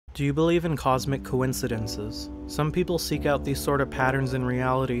Do you believe in cosmic coincidences? Some people seek out these sort of patterns in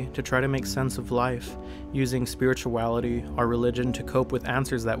reality to try to make sense of life, using spirituality or religion to cope with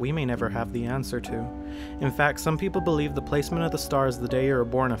answers that we may never have the answer to. In fact, some people believe the placement of the stars the day you are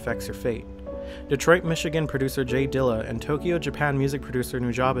born affects your fate. Detroit, Michigan producer J Dilla and Tokyo, Japan music producer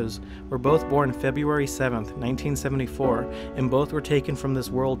NUJABES were both born February 7th, 1974, and both were taken from this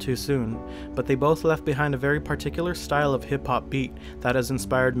world too soon, but they both left behind a very particular style of hip-hop beat that has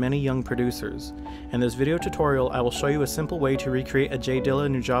inspired many young producers. In this video tutorial, I will show you a simple way to recreate a J Dilla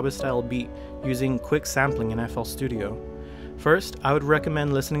NUJABES style beat using quick sampling in FL Studio. First, I would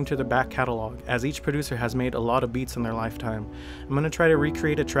recommend listening to the back catalog, as each producer has made a lot of beats in their lifetime. I'm going to try to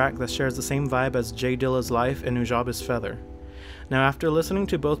recreate a track that shares the same vibe as J Dilla's life and NUJABES' Feather. Now, after listening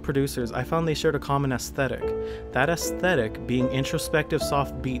to both producers, I found they shared a common aesthetic. That aesthetic being introspective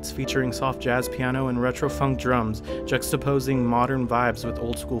soft beats featuring soft jazz piano and retro funk drums, juxtaposing modern vibes with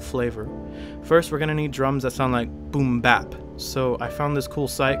old school flavor. First, we're going to need drums that sound like boom bap. So I found this cool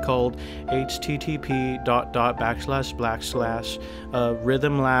site called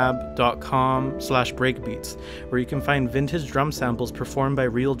http://rhythmlab.com/breakbeats, where you can find vintage drum samples performed by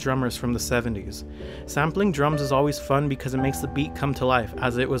real drummers from the 70s. Sampling drums is always fun because it makes the beat come to life,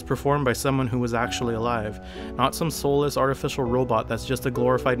 as it was performed by someone who was actually alive, not some soulless artificial robot that's just a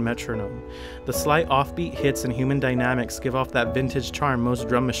glorified metronome. The slight offbeat hits and human dynamics give off that vintage charm most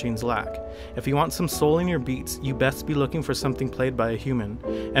drum machines lack. If you want some soul in your beats, you best be looking for something played by a human,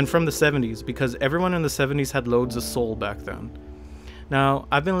 and from the 70s, because everyone in the 70s had loads of soul back then. Now,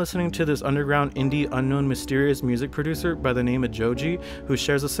 I've been listening to this underground indie unknown mysterious music producer by the name of Joji, who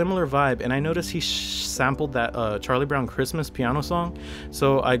shares a similar vibe, and I noticed he sampled that Charlie Brown Christmas piano song,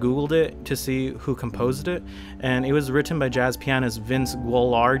 so I googled it to see who composed it, and it was written by jazz pianist Vince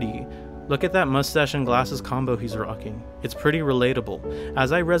Guaraldi. Look at that mustache and glasses combo he's rocking. It's pretty relatable,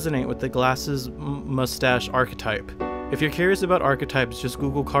 as I resonate with the glasses mustache archetype. If you're curious about archetypes, just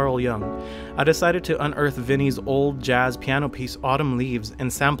Google Carl Jung. I decided to unearth Vinny's old jazz piano piece Autumn Leaves and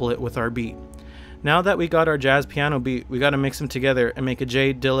sample it with our beat. Now that we got our jazz piano beat, we gotta mix them together and make a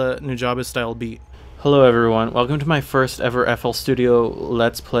J Dilla NUJABES style beat. Hello everyone, welcome to my first ever FL Studio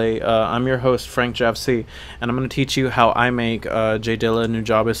Let's Play. I'm your host FrankJavCee, and I'm going to teach you how I make a J Dilla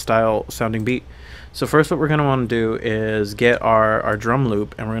NUJABES style sounding beat. So first what we're going to want to do is get our drum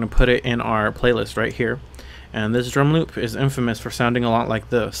loop, and we're going to put it in our playlist right here. And this drum loop is infamous for sounding a lot like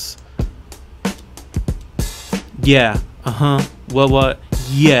this. Yeah, what,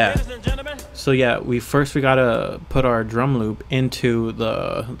 yeah. So yeah, we gotta put our drum loop into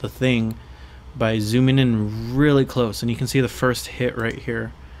the thing by zooming in really close, and you can see the first hit right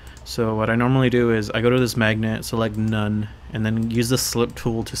here. So what I normally do is I go to this magnet, select none, and then use the slip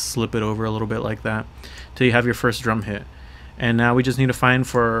tool to slip it over a little bit like that till you have your first drum hit. And now we just need to find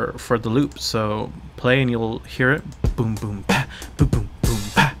for the loop. So play and you'll hear it. Boom, boom, pa, boom, boom, boom,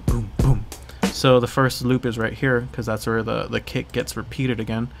 pa, boom, boom. So the first loop is right here because that's where the kick gets repeated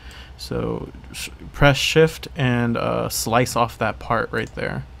again. So press shift and slice off that part right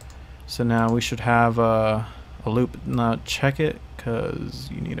there. So now we should have a loop. Now check it,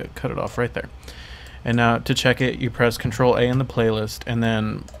 because you need to cut it off right there. And now to check it, you press Control A in the playlist and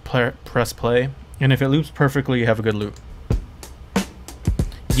then press play. And if it loops perfectly, you have a good loop.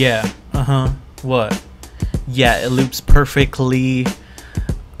 Yeah, what? Yeah, it loops perfectly.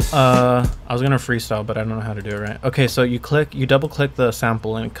 I was gonna freestyle, but I don't know how to do it right. Okay, so you double click the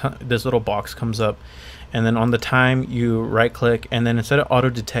sample, and this little box comes up. And then on the time, you right click, and then instead of auto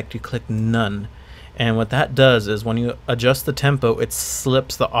detect, you click none. And what that does is when you adjust the tempo, it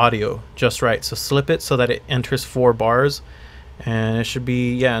slips the audio just right. So slip it so that it enters 4 bars, and it should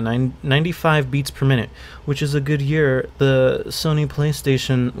be 95 beats per minute, which is a good year. The Sony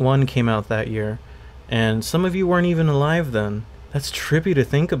PlayStation 1 came out that year, and some of you weren't even alive then. That's trippy to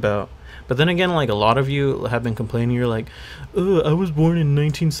think about. But then again, like, a lot of you have been complaining. You're like, oh, I was born in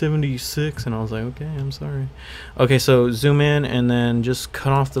 1976. And I was like, okay, I'm sorry. Okay, so zoom in and then just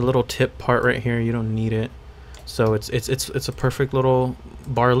cut off the little tip part right here. You don't need it. So it's a perfect little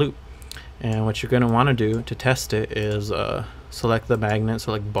bar loop. And what you're going to want to do to test it is select the magnet,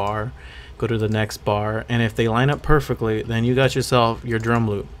 select bar, go to the next bar. And if they line up perfectly, then you got yourself your drum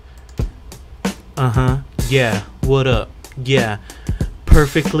loop. Yeah, what up? Yeah.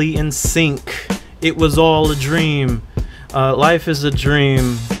 Perfectly in sync. It was all a dream. Life is a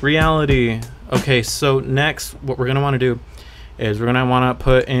dream. Reality. Okay, so next what we're gonna want to do is we're gonna want to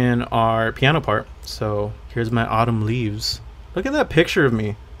put in our piano part. So here's my Autumn Leaves. Look at that picture of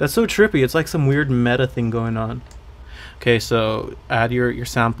me. That's so trippy. It's like some weird meta thing going on. Okay, so add your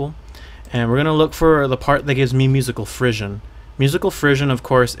sample, and we're gonna look for the part that gives me musical frisson. Musical frisson, of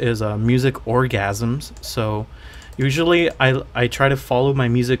course, is music orgasms. So usually I try to follow my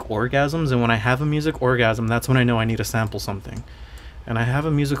music orgasms, and when I have a music orgasm, that's when I know I need to sample something. And I have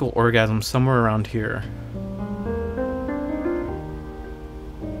a musical orgasm somewhere around here.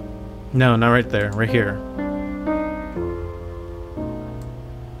 No, not right there, right here.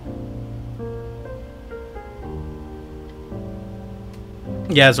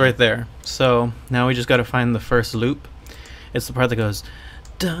 Yeah, it's right there. So now we just gotta find the first loop. It's the part that goes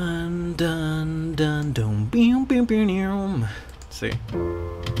dun dun dun dun boom boom boom. See,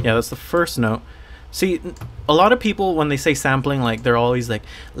 yeah, that's the first note. See, a lot of people when they say sampling, like they're always like,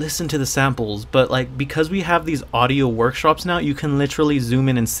 listen to the samples, but like because we have these audio workshops now, you can literally zoom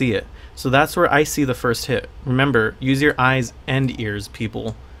in and see it. So that's where I see the first hit. Remember, use your eyes and ears,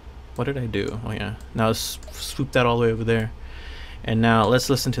 people. What did I do? Oh yeah, now let's swoop that all the way over there. And now let's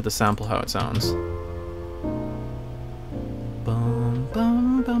listen to the sample, how it sounds. Bum,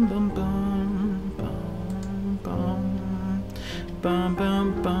 bum, bum, bum, bum, bum, bum, bum,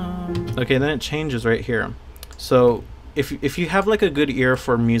 bum, bum. Okay, then it changes right here. So if you have like a good ear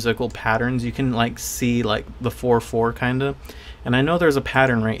for musical patterns, you can like see like the 4/4 kind of. And I know there's a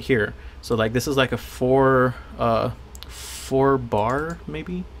pattern right here. So like this is like a 4 bar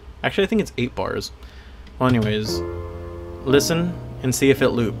maybe. Actually, I think it's 8 bars. Well, anyways, listen and see if it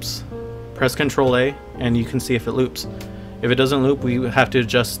loops. Press Control A and you can see if it loops. If it doesn't loop, we have to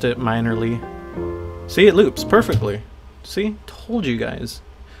adjust it minorly. See, it loops perfectly. See, told you guys.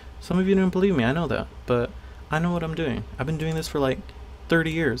 Some of you didn't believe me, I know that, but I know what I'm doing. I've been doing this for like 30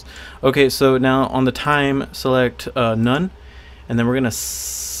 years. Okay, so now on the time, select none, and then we're gonna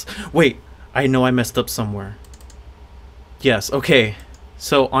wait, I know I messed up somewhere. Yes, okay.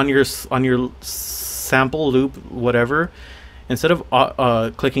 So on your sample loop, whatever, instead of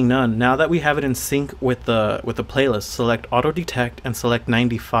clicking none, now that we have it in sync with the playlist, select auto detect and select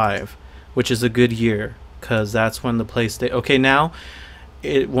 95, which is a good year, because that's when the play stay. Okay, now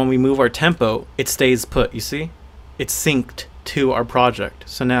when we move our tempo, it stays put. You see, it's synced to our project.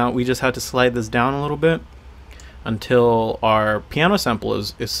 So now we just have to slide this down a little bit until our piano sample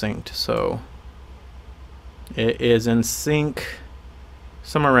is synced. So it is in sync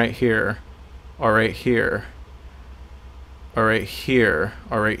somewhere right here, or right here, or right here,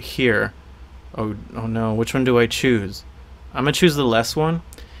 or right here. Oh no, which one do I choose? I'm gonna choose the less one,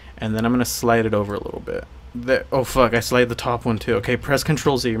 and then I'm gonna slide it over a little bit. There, oh fuck, I slide the top one too. Okay, press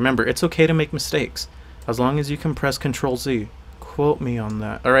Control Z. Remember, it's okay to make mistakes as long as you can press Control Z. Quote me on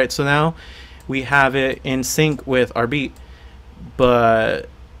that. All right, so now we have it in sync with our beat, but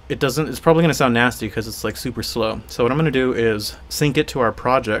it doesn't, it's probably gonna sound nasty because it's like super slow. So what I'm gonna do is sync it to our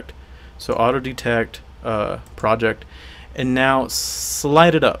project. So auto detect project, and now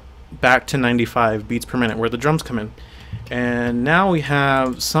slide it up back to 95 beats per minute where the drums come in. And now we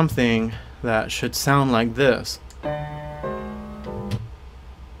have something that should sound like this.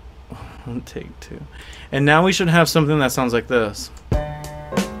 Take 2. And now we should have something that sounds like this.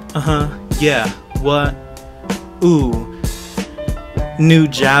 Yeah, what? Ooh.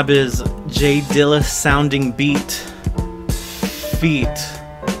 NUJABES J DILLA sounding beat. Feet.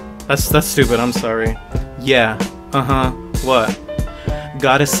 That's stupid, I'm sorry. Yeah, what?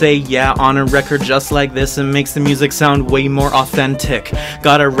 Gotta say yeah on a record just like this, and makes the music sound way more authentic.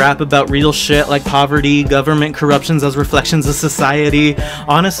 Gotta rap about real shit like poverty, government corruptions as reflections of society.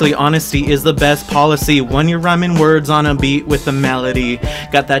 Honestly, honesty is the best policy when you're rhyming words on a beat with a melody.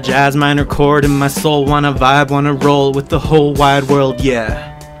 Got that jazz minor chord in my soul, wanna vibe, wanna roll with the whole wide world,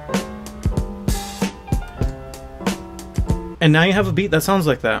 yeah. And now you have a beat that sounds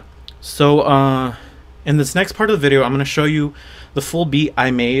like that. So in this next part of the video, I'm gonna show you the full beat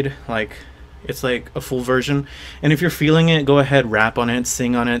I made. Like, it's like a full version, and if you're feeling it, go ahead, rap on it,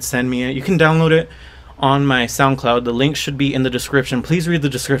 sing on it, send me it. You can download it on my SoundCloud. The link should be in the description. Please read the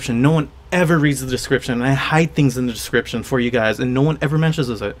description. No one ever reads the description, and I hide things in the description for you guys, and no one ever mentions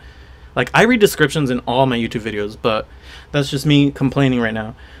it. Like, I read descriptions in all my YouTube videos, but that's just me complaining right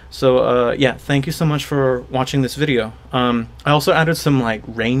now. So yeah, thank you so much for watching this video. I also added some like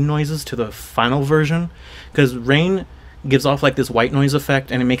rain noises to the final version, because rain gives off like this white noise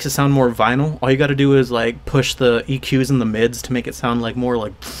effect and it makes it sound more vinyl. All you got to do is like push the EQs and the mids to make it sound like more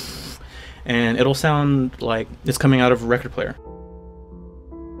like and it'll sound like it's coming out of a record player.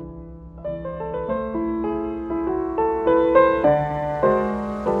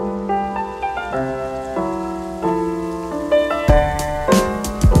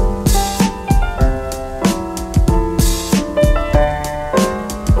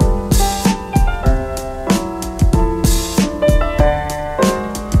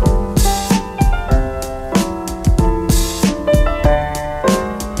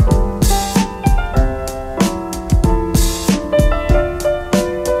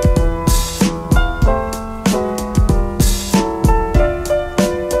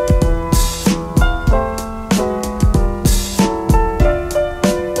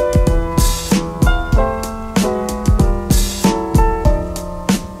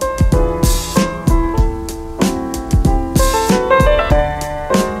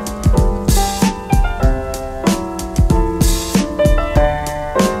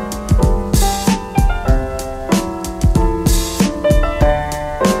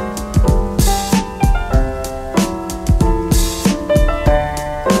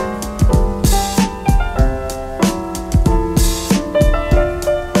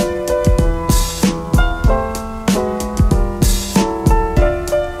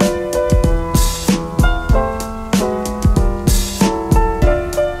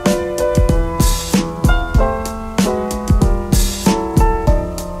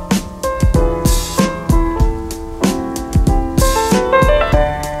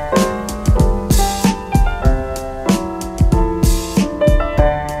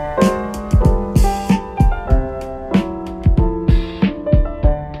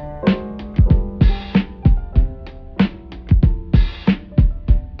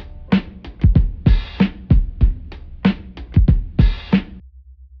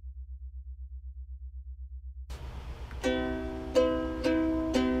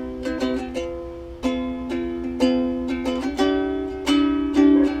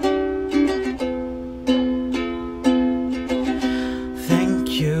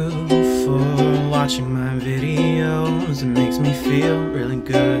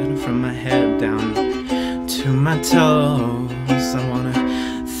 good from my head down to my toes. I wanna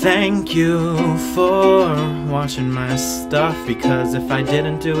thank you for watching my stuff, because if I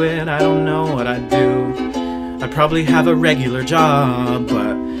didn't do it, I don't know what I'd do. I'd probably have a regular job,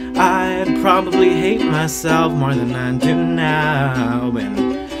 but I'd probably hate myself more than I do now.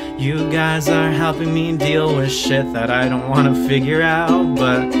 And you guys are helping me deal with shit that I don't want to figure out.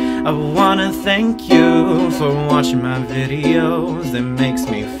 But I want to thank you for watching my videos. It makes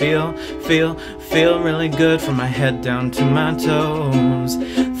me feel really good from my head down to my toes.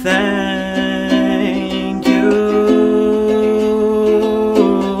 Thank you.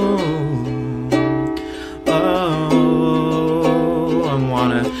 Oh, I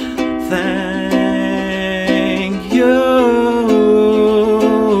want to thank you.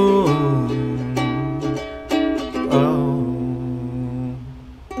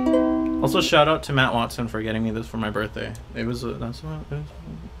 Also, shout out to Matt Watson for getting me this for my birthday. It was that's what it was.